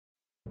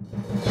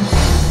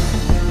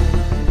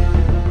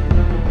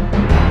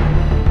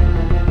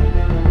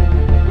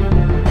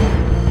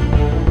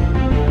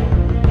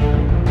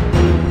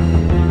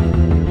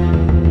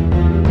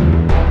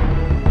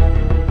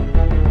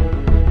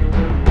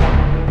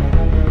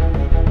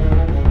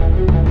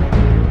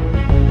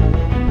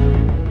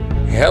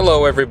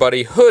Hello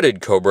everybody,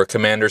 Hooded Cobra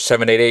Commander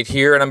 788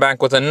 here, and I'm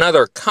back with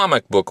another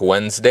Comic Book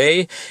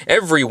Wednesday.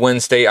 Every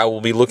Wednesday I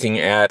will be looking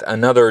at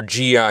another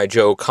G.I.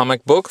 Joe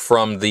comic book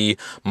from the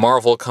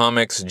Marvel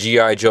Comics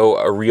G.I. Joe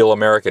A Real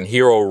American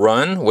Hero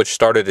run, which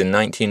started in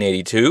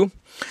 1982.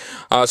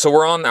 So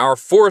we're on our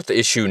 4th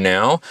issue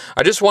now.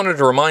 I just wanted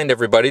to remind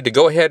everybody to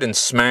go ahead and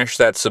smash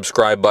that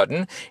subscribe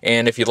button.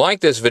 And if you like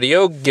this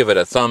video, give it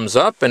a thumbs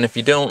up. And if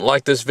you don't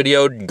like this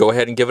video, go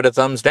ahead and give it a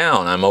thumbs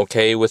down. I'm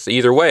okay with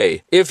either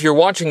way. If you're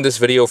watching this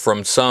video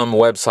from some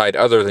website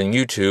other than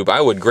YouTube,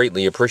 I would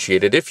greatly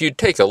appreciate it if you'd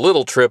take a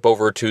little trip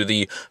over to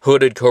the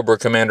Hooded Cobra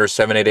Commander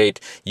 788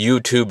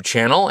 YouTube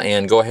channel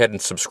and go ahead and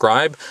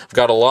subscribe. I've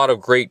got a lot of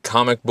great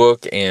comic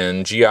book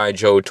and G.I.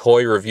 Joe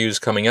toy reviews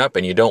coming up,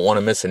 and you don't want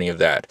to miss any of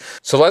that.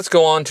 So let's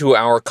go on to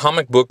our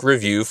comic book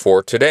review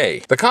for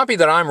today. The copy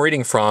that I'm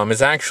reading from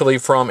is actually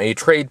from a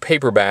trade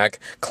paperback,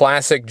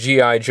 Classic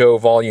G.I. Joe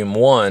Volume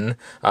 1.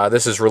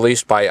 This is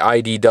released by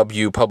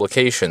IDW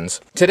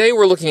Publications. Today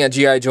we're looking at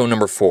G.I. Joe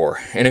number 4.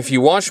 And if you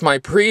watched my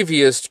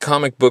previous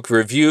comic book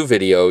review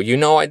video, you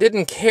know I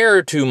didn't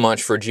care too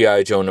much for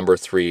G.I. Joe number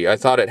 3. I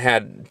thought it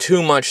had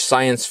too much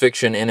science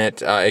fiction in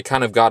it. It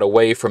kind of got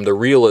away from the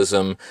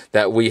realism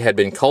that we had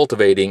been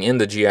cultivating in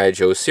the G.I.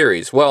 Joe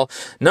series. Well,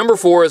 number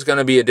 4 is going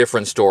to be a different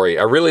story.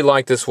 I really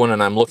like this one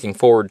and I'm looking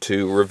forward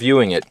to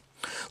reviewing it.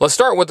 Let's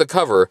start with the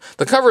cover.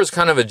 The cover is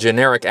kind of a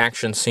generic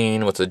action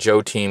scene with the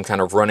Joe team kind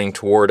of running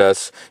toward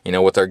us, you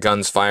know, with their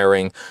guns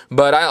firing.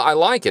 But I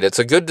like it. It's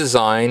a good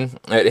design.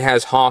 It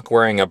has Hawk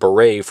wearing a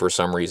beret for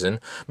some reason.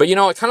 But, you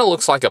know, it kind of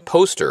looks like a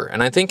poster.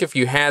 And I think if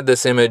you had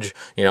this image,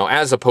 you know,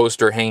 as a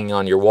poster hanging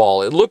on your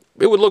wall, it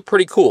would look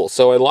pretty cool.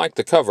 So I like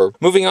the cover.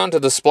 Moving on to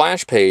the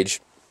splash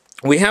page.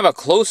 We have a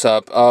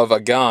close-up of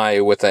a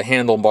guy with a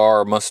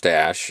handlebar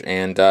mustache,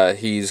 and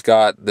he's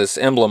got this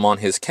emblem on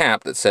his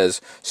cap that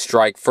says,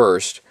 "Strike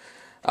First."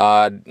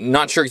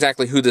 Not sure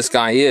exactly who this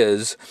guy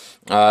is,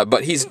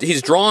 but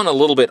he's drawn a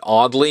little bit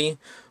oddly,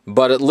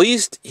 but at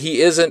least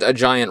he isn't a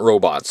giant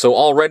robot. So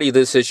already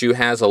this issue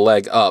has a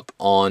leg up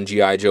on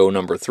G.I. Joe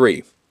number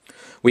 3.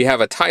 We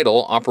have a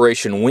title,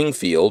 Operation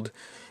Wingfield,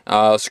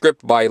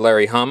 script by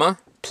Larry Hama,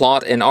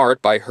 plot and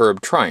art by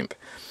Herb Trimpe.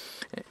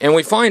 And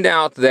we find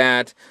out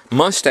that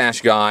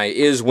Mustache Guy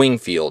is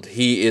Wingfield.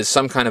 He is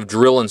some kind of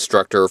drill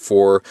instructor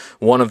for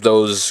one of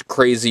those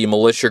crazy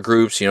militia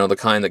groups, you know, the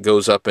kind that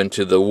goes up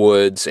into the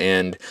woods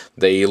and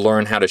they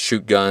learn how to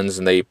shoot guns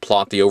and they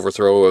plot the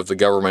overthrow of the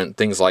government,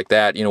 things like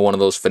that, you know, one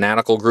of those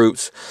fanatical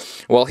groups.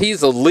 Well,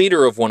 he's the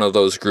leader of one of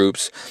those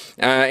groups,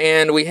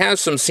 and we have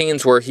some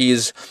scenes where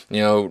he's,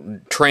 you know,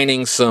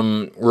 training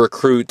some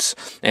recruits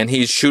and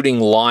he's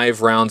shooting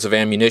live rounds of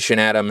ammunition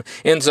at them,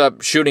 ends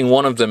up shooting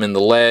one of them in the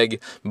leg.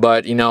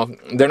 But, you know,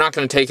 they're not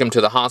going to take him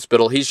to the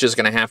hospital. He's just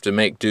going to have to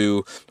make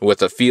do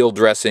with a field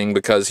dressing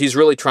because he's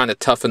really trying to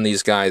toughen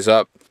these guys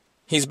up.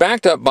 He's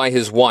backed up by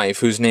his wife,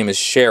 whose name is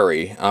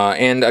Sherry,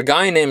 and a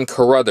guy named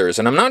Carruthers.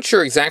 And I'm not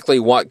sure exactly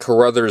what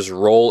Carruthers'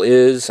 role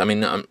is. I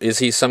mean, is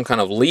he some kind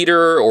of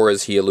leader or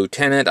is he a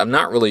lieutenant? I'm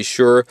not really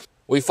sure.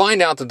 We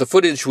find out that the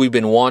footage we've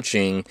been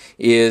watching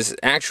is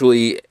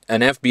actually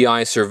an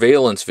FBI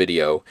surveillance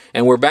video,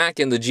 and we're back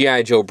in the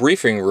G.I. Joe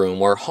briefing room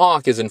where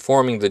Hawk is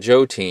informing the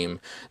Joe team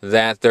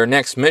that their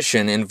next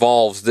mission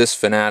involves this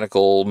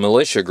fanatical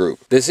militia group.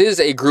 This is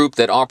a group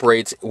that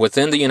operates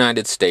within the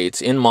United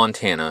States in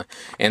Montana,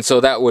 and so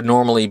that would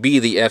normally be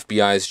the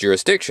FBI's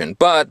jurisdiction,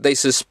 but they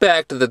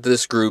suspect that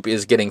this group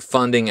is getting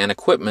funding and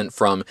equipment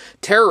from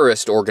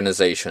terrorist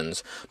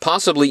organizations,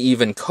 possibly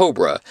even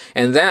Cobra,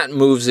 and that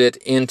moves it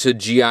into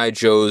G.I.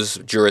 Joe's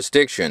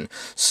jurisdiction.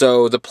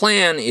 So the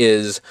plan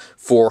is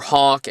for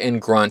Hawk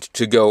and Grunt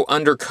to go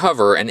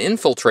undercover and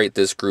infiltrate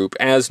this group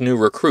as new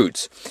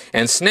recruits,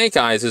 and Snake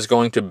Eyes is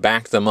going to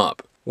back them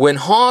up. When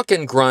Hawk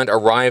and Grunt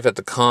arrive at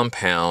the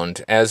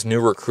compound as new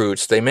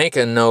recruits, they make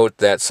a note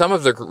that some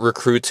of the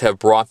recruits have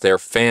brought their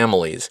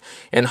families.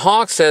 And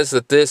Hawk says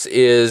that this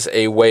is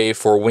a way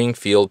for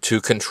Wingfield to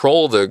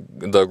control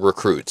the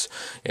recruits.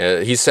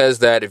 He says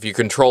that if you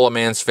control a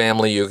man's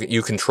family,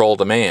 you control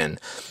the man.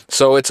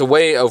 So it's a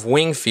way of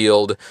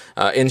Wingfield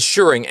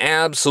ensuring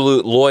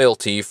absolute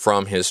loyalty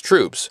from his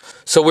troops.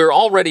 So we're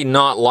already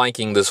not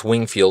liking this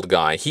Wingfield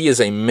guy. He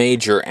is a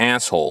major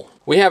asshole.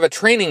 We have a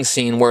training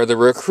scene where the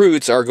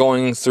recruits are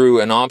going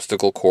through an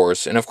obstacle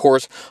course, and of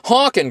course,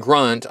 Hawk and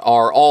Grunt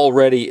are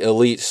already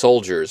elite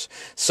soldiers,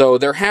 so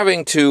they're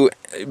having to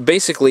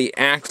basically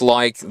act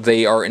like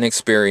they are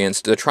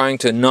inexperienced. They're trying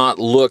to not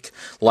look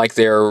like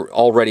they're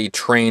already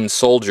trained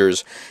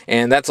soldiers,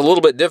 and that's a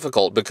little bit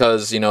difficult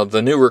because, you know,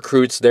 the new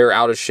recruits, they're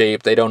out of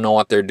shape, they don't know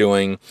what they're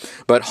doing.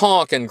 But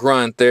Hawk and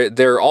Grunt,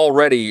 they're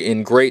already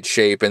in great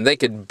shape, and they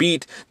could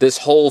beat this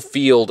whole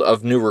field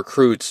of new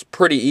recruits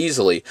pretty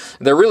easily.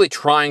 They're really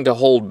trying to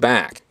hold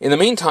back. In the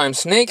meantime,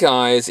 Snake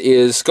Eyes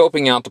is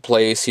scoping out the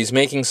place. He's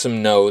making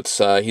some notes.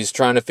 He's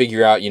trying to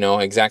figure out, you know,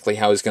 exactly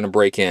how he's going to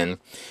break in.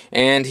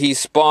 And he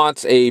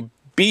spots a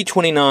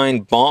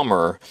B-29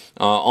 bomber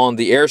on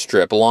the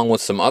airstrip along with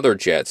some other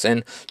jets.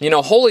 And, you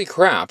know, holy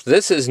crap,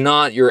 this is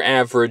not your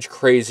average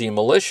crazy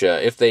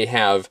militia. If they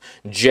have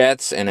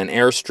jets and an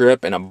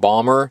airstrip and a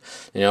bomber,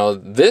 you know,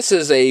 this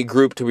is a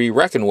group to be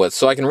reckoned with.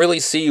 So I can really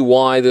see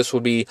why this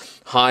would be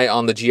high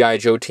on the G.I.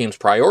 Joe team's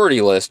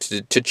priority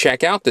list to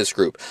check out this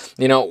group.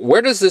 You know,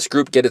 where does this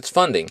group get its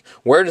funding?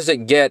 Where does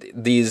it get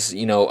these,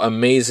 you know,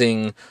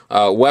 amazing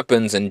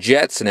weapons and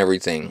jets and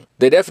everything?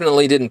 They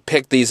definitely didn't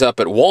pick these up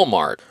at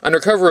Walmart. Under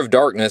cover of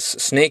darkness,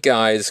 Snake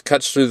Eyes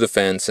cuts through the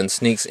fence and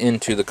sneaks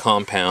into the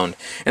compound.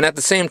 And at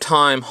the same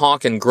time,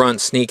 Hawk and Grunt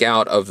sneak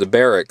out of the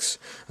barracks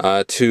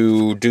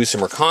to do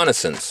some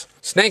reconnaissance.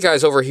 Snake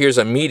Eyes overhears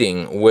a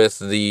meeting with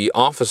the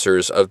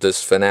officers of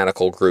this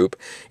fanatical group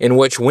in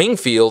which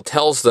Wingfield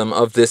tells them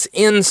of this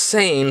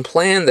insane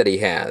plan that he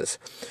has.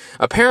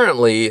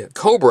 Apparently,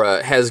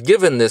 Cobra has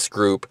given this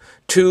group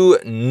 2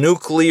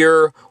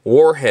 nuclear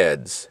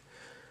warheads.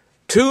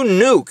 2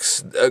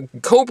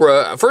 nukes.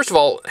 Cobra, first of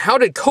all, how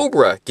did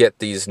Cobra get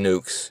these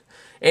nukes?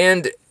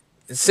 And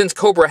since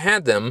Cobra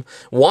had them,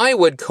 why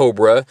would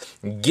Cobra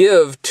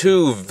give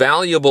 2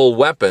 valuable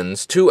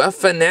weapons to a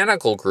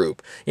fanatical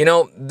group? You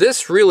know,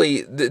 this really,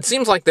 it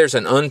seems like there's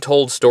an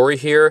untold story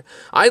here.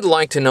 I'd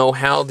like to know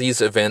how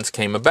these events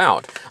came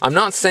about. I'm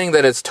not saying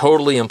that it's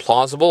totally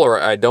implausible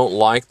or I don't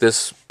like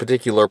this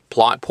particular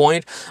plot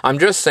point. I'm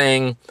just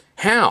saying,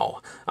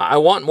 how? I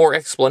want more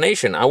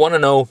explanation. I want to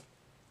know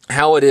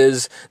how it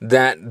is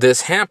that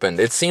this happened.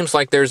 It seems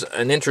like there's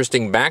an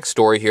interesting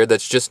backstory here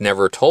that's just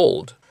never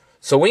told.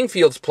 So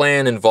Wingfield's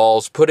plan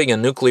involves putting a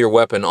nuclear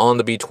weapon on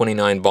the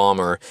B-29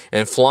 bomber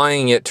and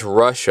flying it to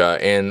Russia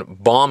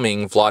and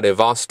bombing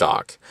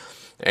Vladivostok.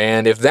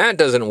 And if that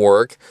doesn't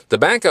work, the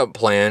backup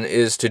plan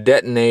is to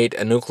detonate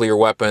a nuclear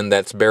weapon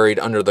that's buried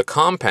under the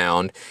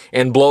compound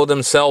and blow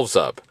themselves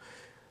up.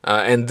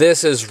 And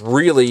this is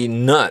really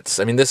nuts.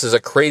 I mean, this is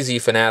a crazy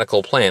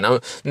fanatical plan.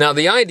 Now,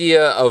 the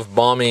idea of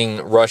bombing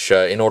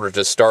Russia in order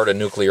to start a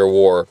nuclear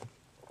war,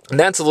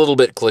 that's a little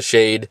bit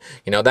cliched.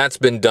 You know, that's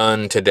been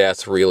done to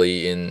death,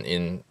 really,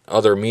 in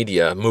other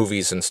media,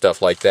 movies and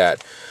stuff like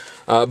that.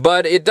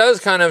 But it does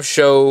kind of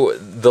show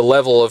the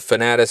level of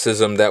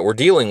fanaticism that we're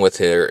dealing with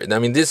here. I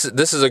mean, this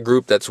is a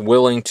group that's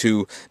willing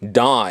to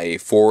die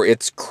for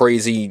its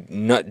crazy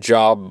nut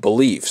job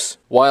beliefs.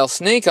 While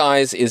Snake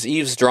Eyes is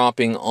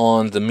eavesdropping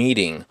on the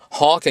meeting,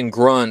 Hawk and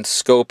Grunt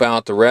scope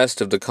out the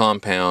rest of the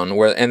compound,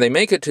 and they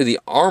make it to the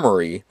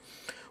armory,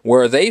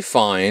 where they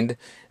find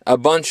a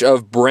bunch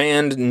of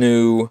brand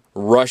new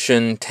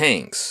Russian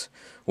tanks.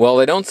 Well,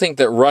 they don't think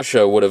that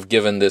Russia would have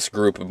given this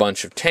group a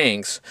bunch of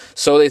tanks,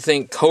 so they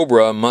think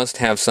Cobra must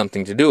have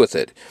something to do with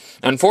it.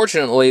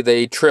 Unfortunately,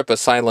 they trip a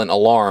silent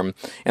alarm,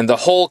 and the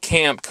whole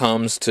camp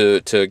comes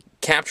to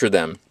capture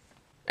them.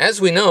 As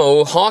we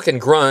know, Hawk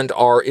and Grunt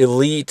are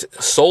elite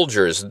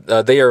soldiers.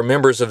 They are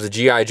members of the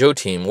G.I. Joe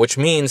team, which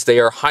means they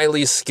are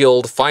highly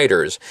skilled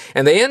fighters.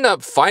 And they end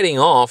up fighting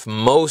off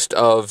most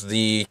of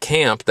the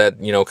camp that,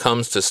 you know,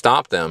 comes to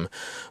stop them.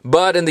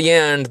 But in the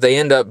end, they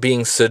end up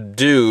being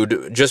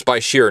subdued just by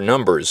sheer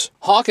numbers.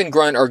 Hawk and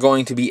Grunt are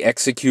going to be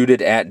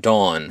executed at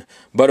dawn.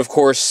 But of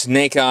course,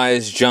 Snake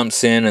Eyes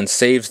jumps in and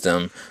saves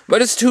them.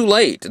 But it's too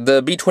late.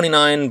 The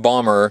B-29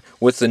 bomber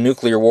with the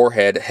nuclear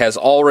warhead has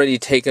already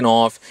taken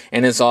off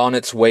and is on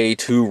its way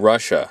to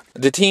Russia.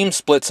 The team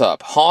splits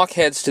up. Hawk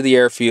heads to the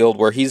airfield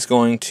where he's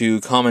going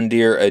to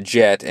commandeer a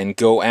jet and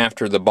go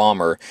after the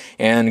bomber.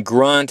 And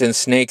Grunt and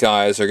Snake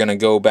Eyes are going to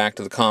go back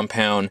to the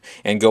compound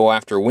and go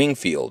after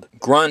Wingfield.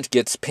 Grunt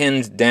gets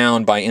pinned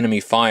down by enemy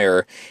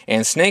fire,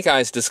 and Snake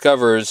Eyes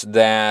discovers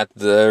that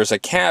there's a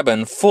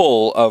cabin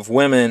full of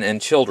women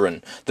and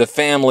children, the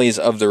families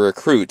of the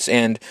recruits,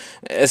 and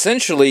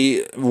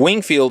essentially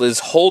Wingfield is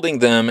holding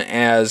them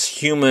as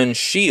human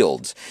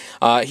shields.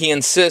 He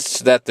insists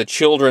that the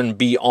children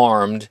be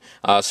armed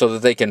so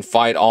that they can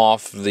fight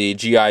off the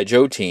G.I.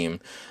 Joe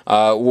team.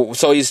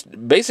 So he's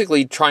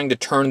basically trying to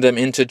turn them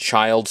into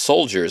child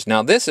soldiers.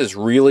 Now, this is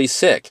really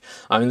sick.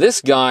 I mean,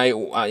 this guy,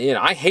 you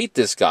know, I hate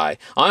this guy.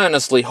 I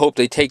honestly hope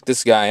they take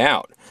this guy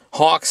out.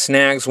 Hawk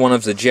snags one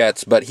of the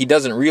jets, but he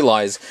doesn't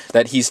realize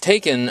that he's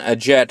taken a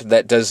jet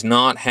that does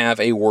not have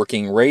a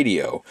working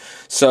radio.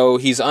 So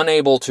he's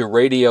unable to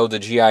radio the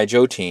G.I.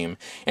 Joe team,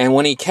 and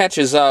when he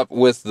catches up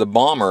with the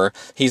bomber,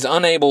 he's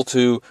unable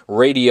to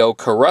radio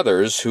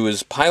Carruthers, who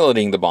is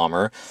piloting the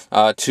bomber,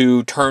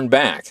 to turn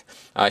back.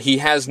 He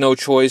has no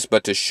choice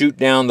but to shoot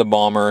down the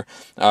bomber,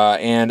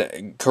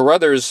 and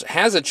Carruthers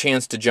has a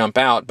chance to jump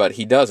out, but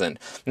he doesn't.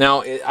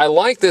 Now, I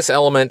like this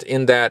element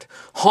in that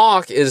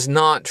Hawk is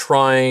not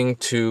trying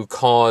to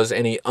cause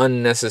any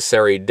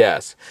unnecessary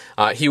death.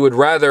 He would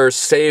rather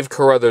save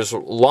Carruthers'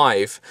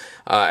 life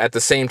at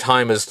the same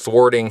time as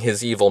thwarting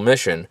his evil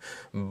mission.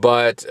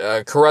 But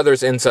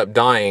Carruthers ends up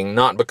dying,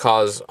 not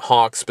because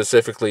Hawk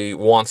specifically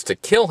wants to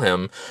kill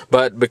him,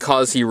 but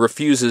because he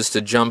refuses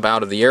to jump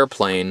out of the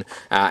airplane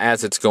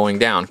as it's going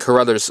down.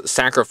 Carruthers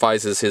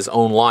sacrifices his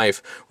own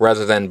life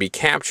rather than be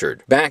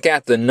captured. Back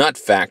at the nut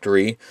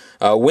factory,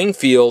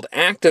 Wingfield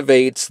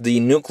activates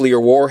the nuclear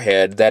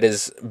warhead that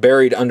is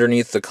buried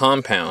underneath the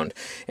compound.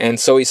 And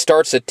so he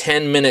starts a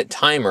 10-minute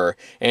timer,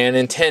 and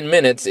in 10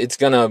 minutes it's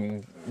going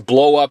to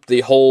blow up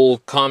the whole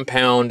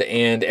compound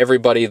and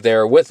everybody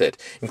there with it,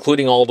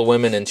 including all the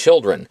women and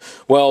children.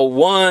 Well,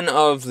 one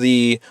of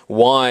the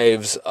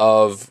wives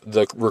of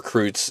the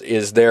recruits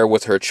is there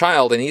with her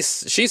child, and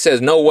she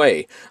says, "No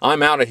way,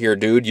 I'm out of here,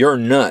 dude, you're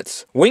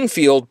nuts."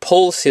 Wingfield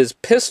pulls his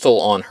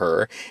pistol on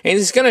her, and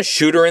he's going to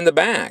shoot her in the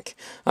back.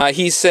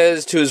 He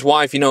says to his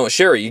wife,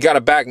 "Sherry, you got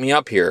to back me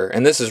up here."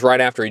 And this is right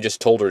after he just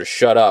told her to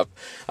shut up.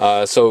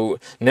 So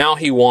now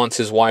he wants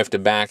his wife to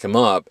back him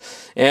up.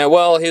 And,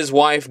 well, his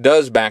wife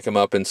does back him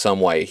up in some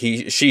way.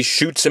 She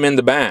shoots him in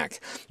the back.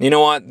 You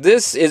know what?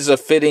 This is a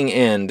fitting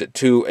end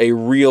to a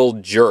real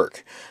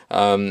jerk.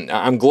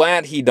 I'm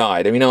glad he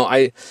died.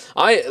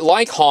 I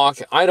like Hawk.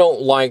 I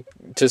don't like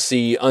to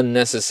see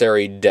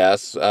unnecessary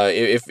deaths.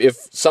 If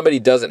somebody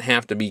doesn't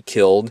have to be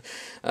killed,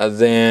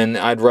 then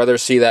I'd rather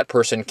see that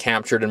person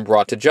captured and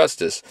brought to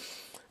justice.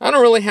 I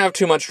don't really have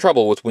too much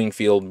trouble with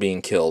Wingfield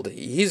being killed.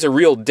 He's a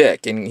real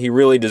dick, and he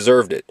really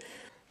deserved it.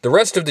 The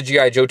rest of the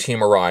G.I. Joe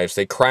team arrives,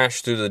 they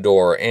crash through the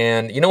door,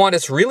 and you know what,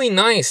 it's really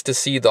nice to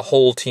see the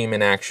whole team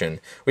in action.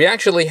 We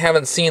actually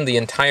haven't seen the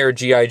entire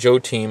G.I. Joe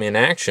team in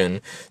action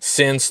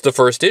since the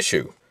first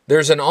issue.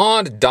 There's an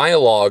odd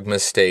dialogue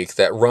mistake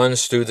that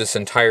runs through this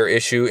entire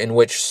issue in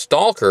which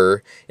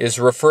Stalker is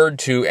referred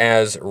to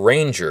as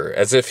Ranger,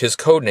 as if his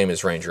codename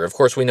is Ranger. Of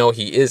course, we know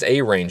he is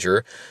a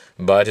Ranger,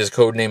 but his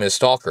codename is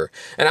Stalker.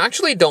 And I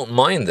actually don't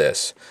mind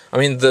this.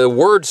 The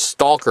word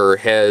stalker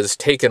has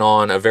taken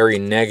on a very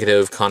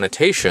negative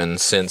connotation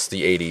since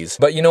the 80s.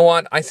 But you know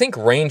what? I think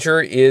Ranger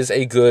is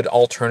a good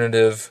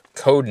alternative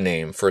code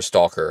name for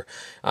Stalker.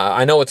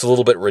 I know it's a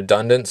little bit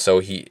redundant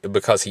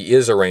because he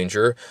is a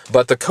Ranger,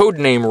 but the code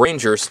name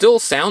Ranger still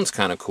sounds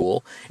kind of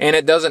cool, and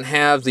it doesn't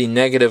have the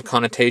negative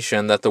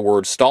connotation that the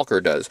word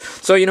Stalker does.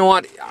 So you know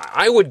what?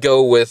 I would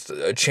go with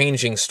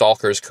changing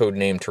Stalker's code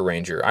name to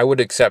Ranger. I would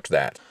accept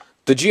that.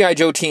 The G.I.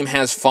 Joe team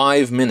has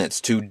 5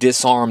 minutes to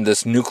disarm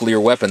this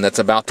nuclear weapon that's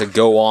about to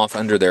go off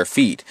under their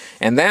feet,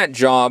 and that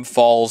job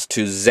falls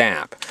to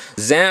Zap.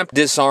 Zap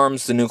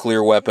disarms the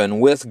nuclear weapon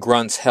with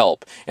Grunt's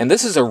help, and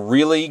this is a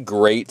really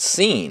great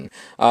scene.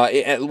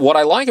 What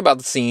I like about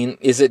the scene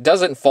is it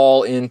doesn't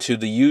fall into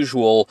the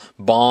usual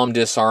bomb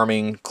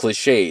disarming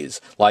cliches,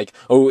 like,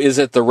 oh, is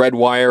it the red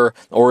wire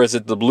or is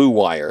it the blue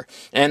wire?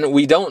 And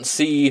we don't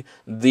see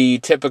the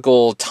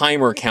typical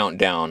timer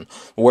countdown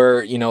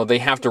where, they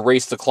have to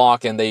race the clock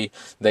and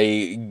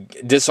they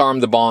disarm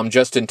the bomb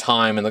just in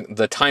time, and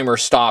the timer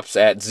stops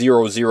at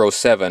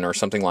 007 or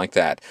something like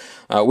that.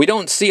 We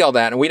don't see all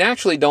that, and we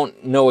actually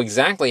don't know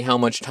exactly how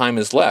much time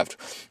is left.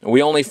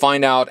 We only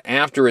find out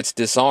after it's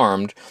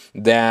disarmed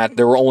that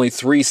there were only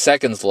 3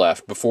 seconds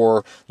left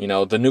before,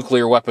 the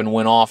nuclear weapon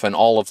went off and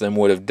all of them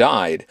would have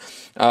died.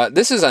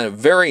 This is a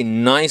very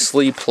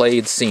nicely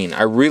played scene.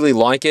 I really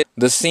like it.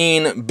 The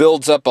scene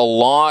builds up a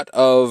lot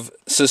of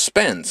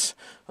suspense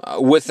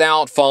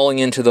without falling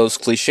into those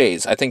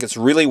cliches. I think it's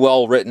really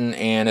well written,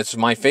 and it's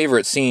my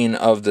favorite scene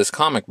of this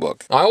comic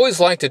book. I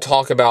always like to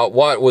talk about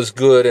what was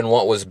good and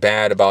what was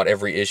bad about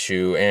every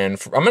issue, and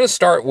I'm going to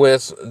start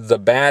with the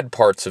bad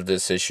parts of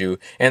this issue,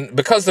 and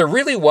because there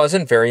really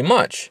wasn't very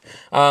much.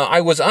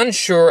 I was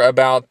unsure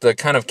about the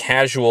kind of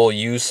casual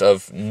use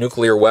of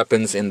nuclear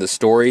weapons in the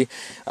story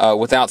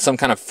without some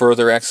kind of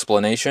further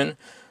explanation.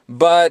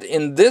 But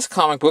in this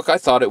comic book, I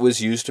thought it was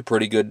used to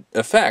pretty good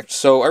effect,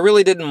 so I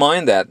really didn't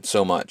mind that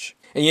so much.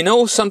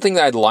 And something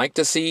that I'd like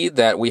to see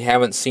that we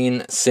haven't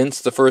seen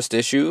since the first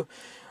issue?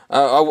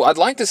 I'd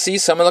like to see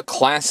some of the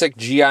classic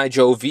G.I.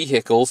 Joe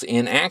vehicles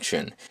in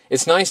action.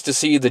 It's nice to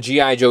see the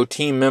G.I. Joe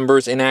team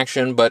members in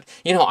action, but,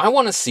 I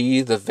want to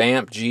see the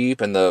Vamp Jeep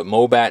and the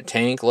Mobat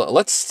tank.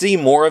 Let's see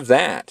more of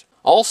that.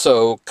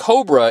 Also,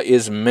 Cobra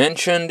is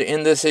mentioned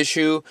in this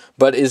issue,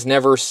 but is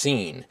never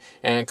seen.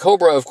 And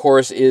Cobra, of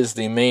course, is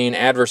the main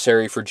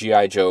adversary for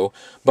G.I. Joe,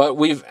 but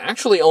we've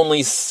actually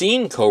only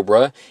seen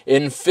Cobra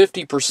in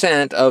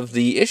 50% of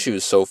the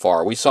issues so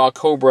far. We saw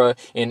Cobra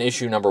in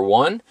issue number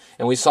 1,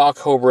 and we saw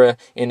Cobra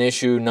in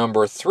issue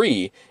number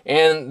 3,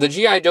 and the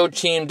G.I. Joe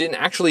team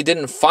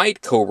didn't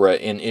fight Cobra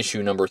in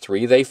issue number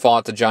 3, they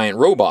fought the giant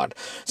robot.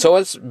 So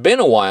it's been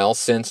a while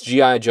since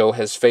G.I. Joe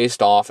has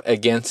faced off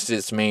against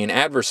its main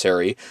adversary.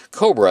 military,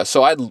 Cobra.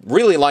 So I'd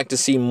really like to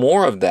see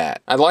more of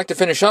that. I'd like to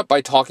finish up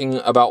by talking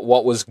about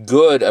what was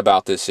good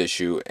about this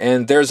issue,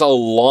 and there's a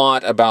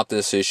lot about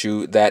this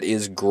issue that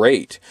is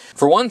great.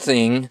 For one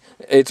thing,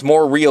 it's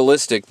more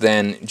realistic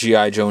than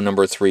G.I. Joe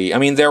number 3. I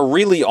mean, there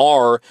really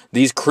are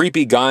these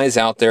creepy guys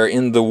out there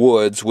in the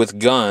woods with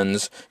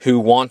guns who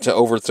want to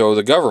overthrow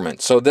the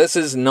government. So this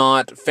is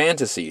not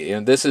fantasy,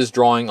 and this is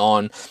drawing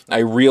on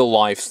a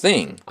real-life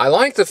thing. I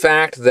like the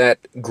fact that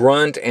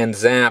Grunt and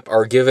Zap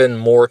are given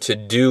more to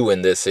do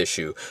in this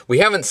issue. We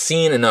haven't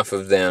seen enough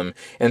of them,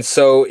 and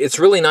so it's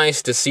really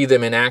nice to see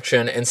them in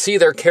action and see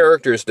their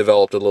characters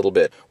developed a little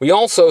bit. We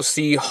also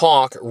see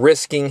Hawk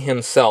risking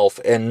himself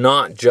and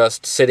not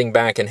just sitting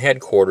back in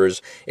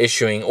headquarters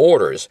issuing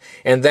orders,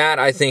 and that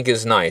I think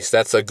is nice.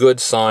 That's a good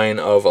sign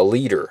of a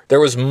leader. There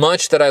was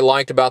much that I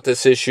liked about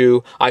this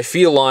issue. I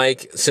feel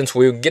like since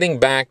we're getting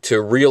back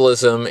to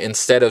realism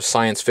instead of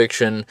science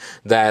fiction,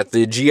 that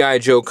the G.I.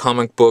 Joe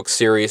comic book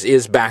series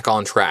is back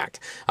on track.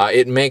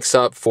 It makes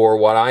up for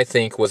what I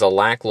think was a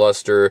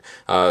lackluster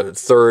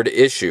third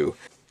issue.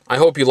 I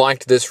hope you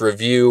liked this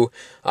review.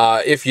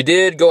 If you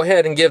did, go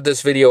ahead and give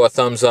this video a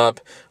thumbs up.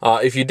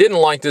 If you didn't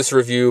like this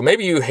review,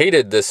 maybe you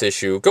hated this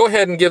issue, go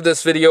ahead and give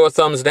this video a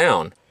thumbs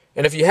down.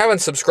 And if you haven't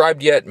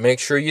subscribed yet, make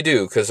sure you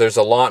do, because there's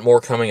a lot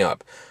more coming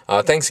up.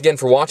 Thanks again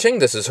for watching.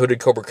 This is Hooded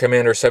Cobra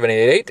Commander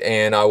 788,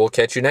 and I will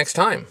catch you next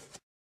time.